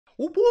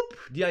Whoop whoop!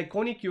 The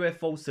iconic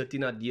UFO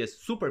Certina DS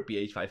Super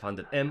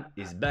PH500M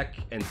is back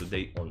and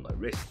today on my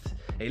wrist.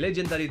 A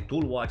legendary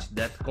tool watch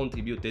that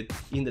contributed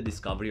in the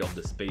discovery of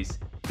the space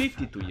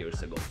 52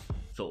 years ago.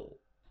 So,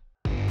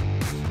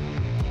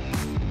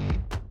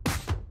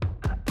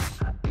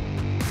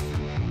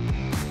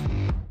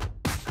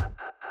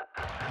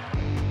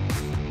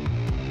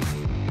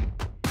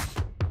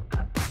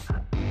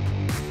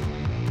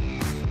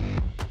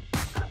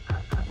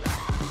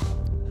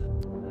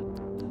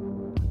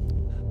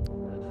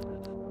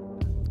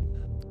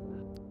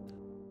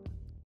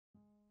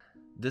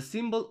 the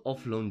symbol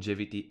of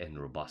longevity and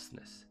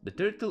robustness, the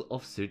turtle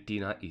of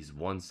Certina is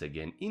once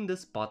again in the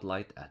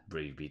spotlight at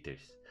Brave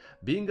Beaters.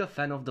 Being a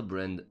fan of the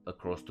brand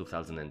across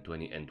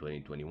 2020 and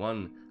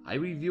 2021, I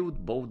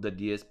reviewed both the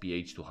DS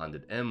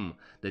PH200M,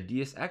 the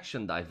DS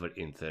Action Diver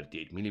in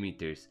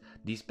 38mm,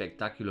 the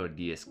spectacular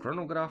DS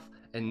Chronograph,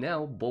 and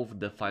now both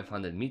the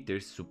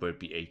 500m Super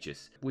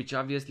PHs, which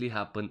obviously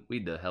happened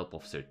with the help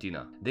of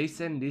Certina. They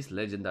sent this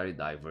legendary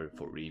diver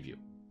for review.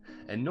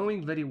 And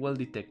knowing very well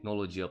the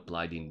technology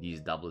applied in these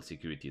double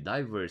security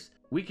divers,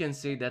 we can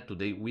say that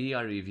today we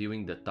are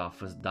reviewing the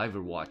toughest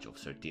diver watch of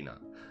Certina,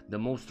 the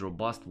most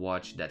robust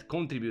watch that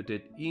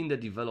contributed in the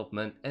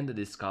development and the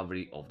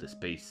discovery of the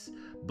space,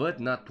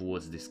 but not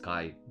towards the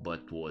sky,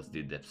 but towards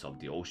the depths of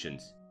the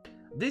oceans.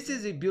 This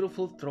is a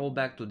beautiful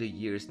throwback to the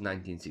years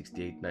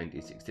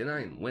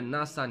 1968-1969, when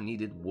NASA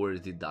needed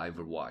worthy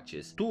diver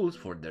watches, tools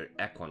for their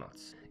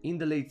aquanauts. In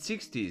the late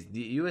 60s,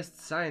 the US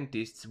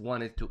scientists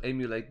wanted to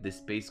emulate the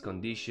space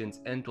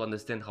conditions and to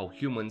understand how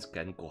humans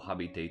can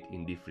cohabitate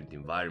in different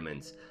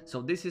environments.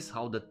 So this is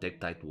how the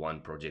TechTite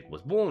 1 project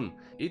was born,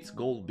 its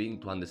goal being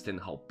to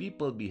understand how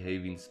people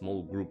behave in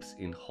small groups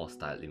in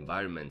hostile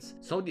environments.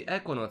 So the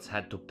aquanauts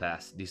had to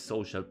pass this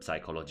social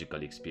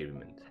psychological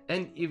experiment.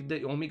 And if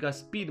the Omega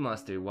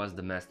Speedmaster was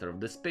the master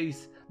of the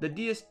space, the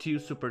DS2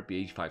 Super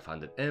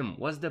PH500M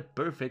was the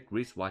perfect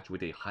wristwatch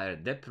with a higher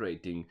depth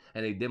rating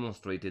and a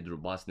demonstrated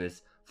robustness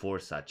for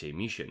such a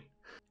mission.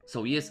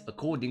 So yes,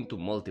 according to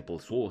multiple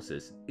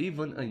sources,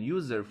 even a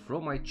user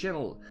from my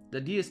channel,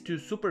 the DS2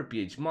 Super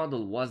PH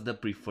model was the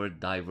preferred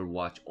diver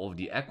watch of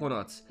the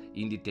aquanauts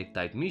in the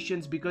TechTite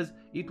missions because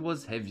it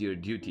was heavier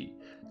duty.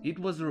 It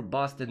was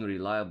robust and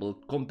reliable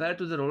compared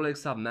to the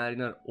Rolex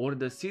Submariner or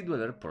the Sea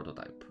Dweller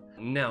prototype.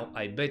 Now,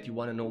 I bet you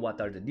wanna know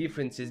what are the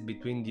differences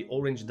between the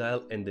orange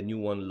dial and the new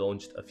one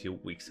launched a few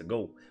weeks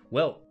ago.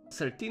 Well,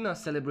 Certina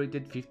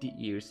celebrated 50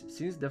 years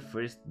since the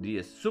first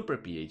DS Super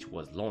PH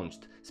was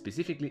launched,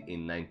 specifically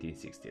in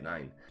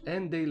 1969,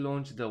 and they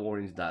launched the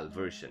orange dial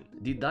version.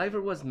 The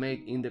diver was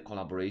made in the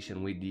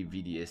collaboration with the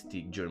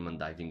VDST German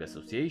Diving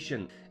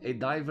Association, a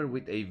diver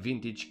with a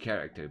vintage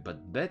character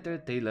but better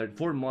tailored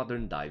for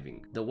modern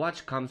diving. The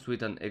watch comes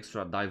with an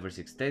extra diver's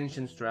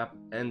extension strap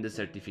and the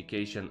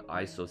certification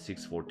ISO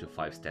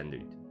 6425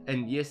 standard.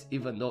 And yes,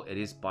 even though it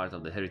is part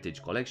of the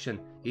heritage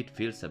collection, it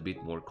feels a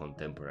bit more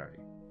contemporary.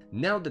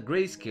 Now the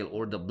grayscale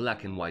or the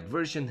black and white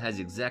version has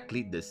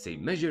exactly the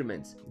same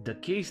measurements. The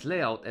case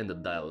layout and the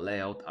dial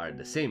layout are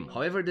the same.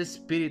 However, the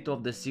spirit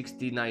of the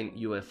 69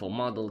 UFO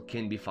model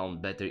can be found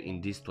better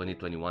in this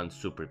 2021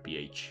 Super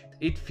PH.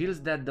 It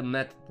feels that the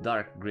matte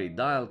dark grey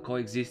dial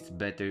coexists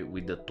better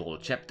with the tall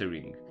chapter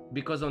ring.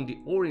 Because on the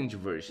orange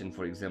version,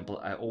 for example,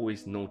 I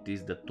always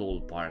notice the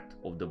tall part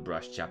of the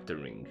brush chapter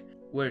ring,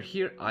 where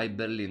here I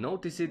barely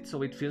notice it,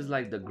 so it feels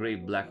like the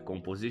grey-black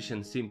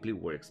composition simply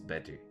works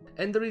better.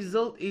 And the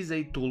result is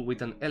a tool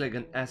with an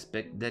elegant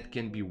aspect that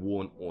can be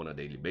worn on a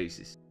daily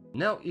basis.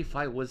 Now, if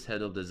I was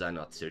head of design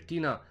at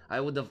Certina, I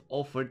would have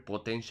offered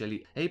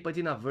potentially a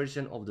patina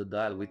version of the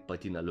dial with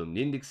patina lumen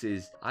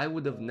indexes. I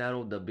would have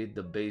narrowed a bit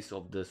the base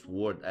of the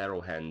sword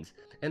arrow hand,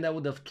 and I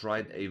would have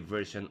tried a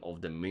version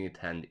of the minute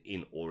hand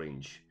in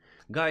orange.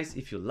 Guys,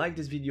 if you like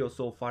this video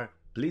so far,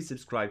 please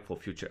subscribe for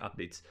future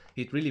updates.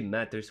 It really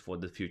matters for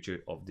the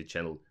future of the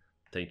channel.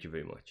 Thank you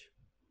very much.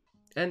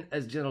 And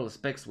as general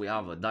specs, we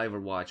have a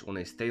diver watch on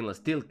a stainless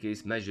steel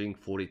case measuring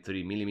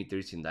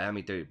 43mm in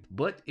diameter,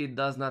 but it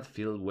does not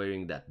feel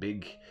wearing that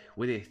big,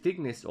 with a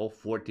thickness of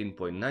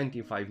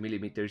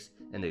 14.95mm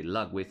and a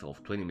lug width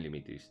of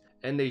 20mm,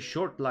 and a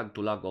short lug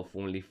to lug of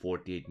only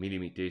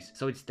 48mm,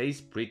 so it stays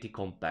pretty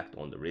compact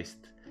on the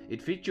wrist.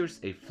 It features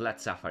a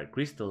flat sapphire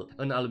crystal,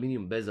 an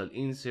aluminium bezel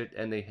insert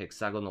and a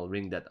hexagonal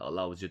ring that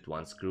allows you to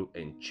unscrew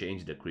and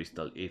change the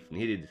crystal if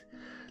needed.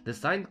 The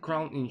signed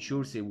crown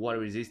ensures a water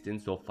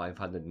resistance of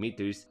 500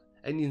 meters,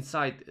 and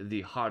inside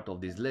the heart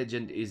of this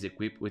legend is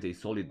equipped with a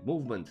solid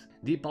movement,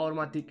 the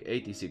Powermatic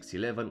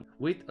 8611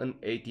 with an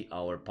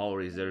 80-hour power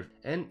reserve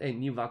and a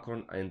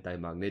Nivacron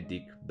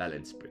anti-magnetic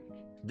balance spring.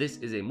 This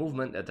is a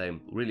movement that I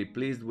am really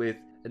pleased with,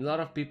 and a lot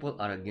of people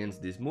are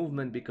against this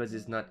movement because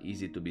it's not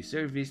easy to be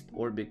serviced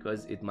or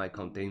because it might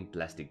contain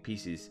plastic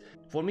pieces.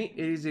 For me,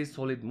 it is a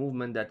solid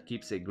movement that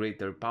keeps a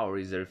greater power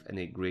reserve and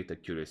a great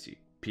accuracy.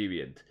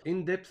 Period.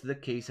 In depth, the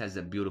case has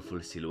a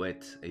beautiful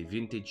silhouette, a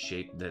vintage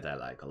shape that I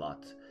like a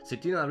lot.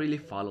 Certina really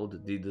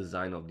followed the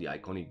design of the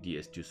iconic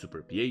DS2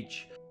 Super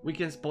PH. we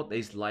can spot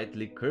a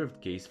slightly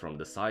curved case from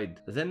the side.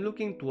 Then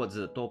looking towards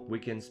the top, we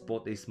can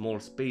spot a small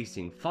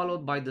spacing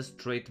followed by the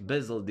straight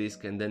bezel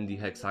disc and then the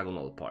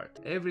hexagonal part.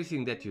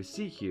 Everything that you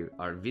see here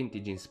are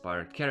vintage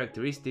inspired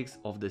characteristics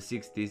of the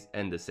 60s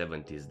and the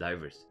 70s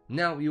divers.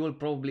 Now you will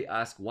probably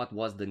ask what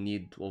was the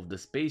need of the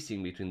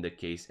spacing between the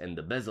case and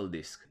the bezel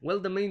disc. Well,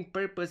 the main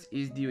purpose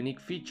is the unique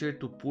feature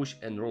to push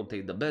and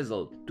rotate the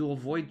bezel to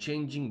avoid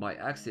changing by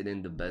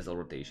accident the bezel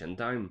rotation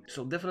time.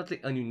 So definitely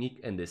a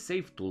unique and a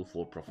safe tool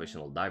for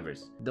professional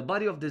divers. The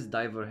body of this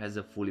diver has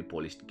a fully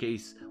polished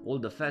case. All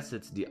the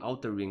facets, the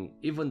outer ring,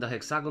 even the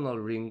hexagonal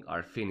ring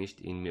are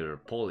finished in mirror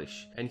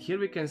polish. And here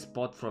we can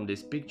spot from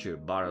this picture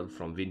borrowed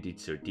from vintage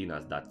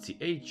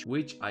Certinas.ch,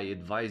 which I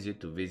advise you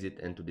to visit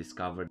and to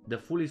discover the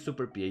fully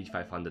Super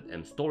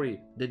PH500M story,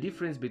 the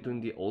difference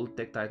between the old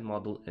Tektite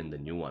model and the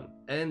new one.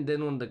 And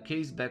then on the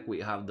case back we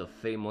have the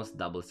famous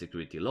double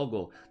security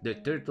logo, the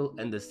turtle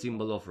and the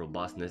symbol of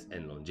robustness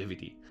and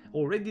longevity,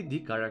 already the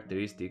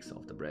characteristics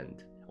of the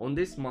brand. On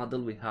this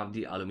model we have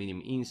the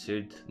aluminum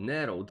insert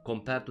narrowed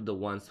compared to the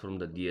ones from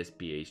the DS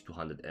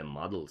PH200M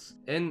models,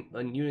 and a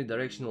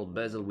unidirectional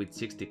bezel with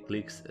 60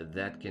 clicks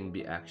that can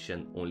be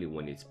actioned only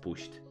when it's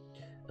pushed.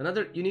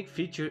 Another unique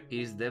feature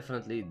is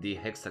definitely the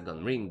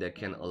hexagon ring that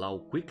can allow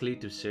quickly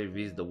to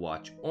service the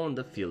watch on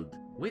the field.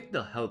 With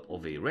the help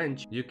of a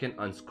wrench, you can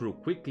unscrew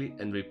quickly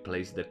and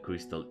replace the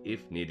crystal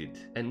if needed.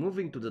 And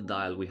moving to the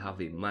dial, we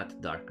have a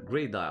matte dark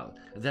grey dial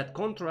that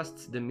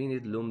contrasts the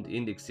minute loomed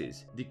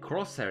indexes. The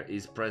crosshair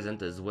is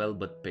present as well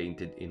but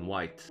painted in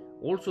white.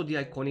 Also the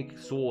iconic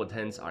sword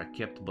hands are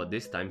kept but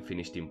this time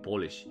finished in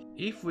polish.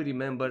 If we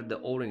remember the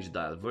orange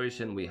dial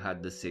version, we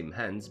had the same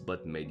hands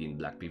but made in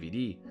black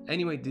PVD.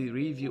 Anyway, the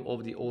review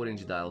of the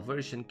orange dial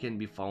version can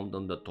be found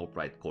on the top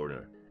right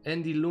corner.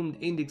 And the loomed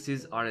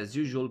indexes are as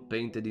usual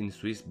painted in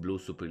Swiss blue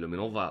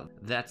superluminova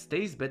that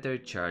stays better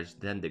charged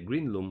than the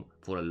green loom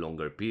for a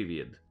longer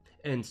period.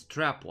 And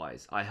strap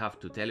wise, I have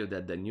to tell you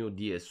that the new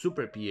DS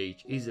Super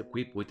PH is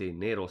equipped with a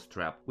narrow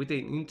strap with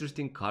an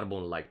interesting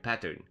carbon like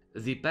pattern.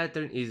 The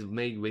pattern is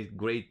made with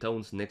grey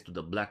tones next to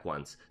the black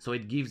ones, so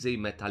it gives a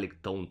metallic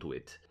tone to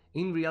it.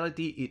 In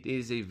reality, it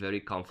is a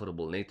very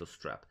comfortable NATO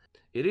strap.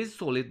 It is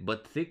solid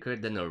but thicker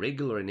than a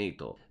regular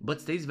NATO, but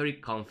stays very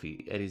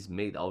comfy and is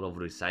made out of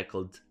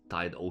recycled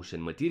Tide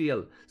Ocean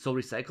material, so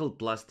recycled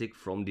plastic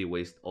from the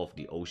waste of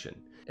the ocean.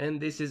 And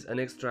this is an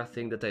extra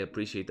thing that I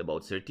appreciate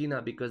about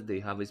Certina because they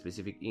have a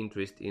specific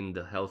interest in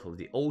the health of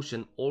the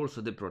ocean,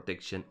 also the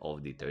protection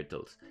of the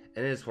turtles.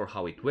 And as for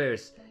how it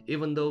wears,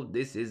 even though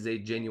this is a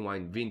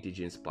genuine vintage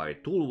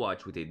inspired tool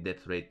watch with a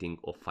depth rating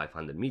of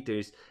 500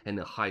 meters and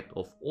a height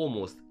of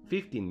almost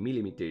 15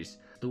 millimeters,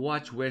 the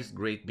watch wears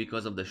great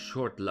because of the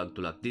short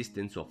lug-to-lug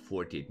distance of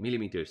 48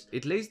 millimeters.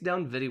 It lays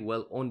down very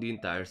well on the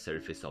entire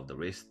surface of the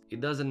wrist.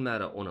 It doesn't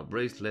matter on a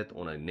bracelet,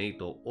 on a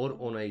NATO or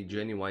on a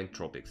genuine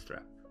tropic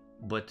strap.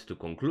 But to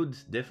conclude,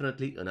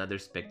 definitely another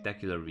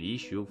spectacular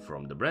reissue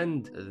from the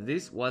brand.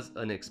 This was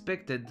an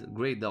expected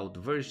grayed out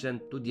version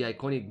to the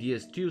iconic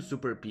DS2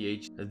 Super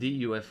PH,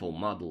 the UFO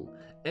model.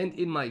 And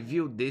in my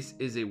view, this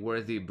is a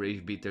worthy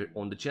brave beater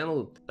on the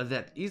channel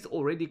that is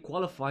already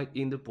qualified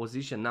in the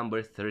position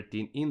number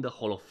 13 in the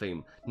Hall of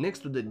Fame, next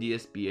to the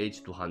DS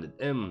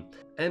PH200M.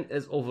 And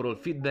as overall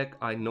feedback,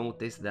 I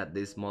noticed that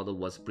this model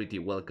was pretty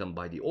welcomed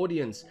by the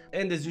audience.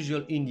 And as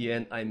usual, in the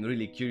end, I'm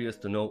really curious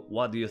to know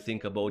what do you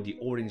think about the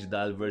orange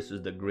dial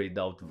versus the grayed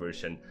out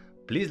version.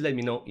 Please let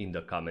me know in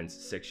the comments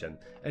section.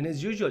 And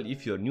as usual,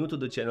 if you're new to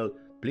the channel,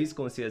 please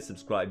consider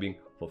subscribing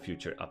for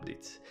future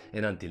updates.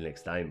 And until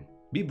next time,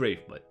 be brave,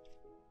 but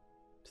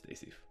stay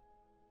safe.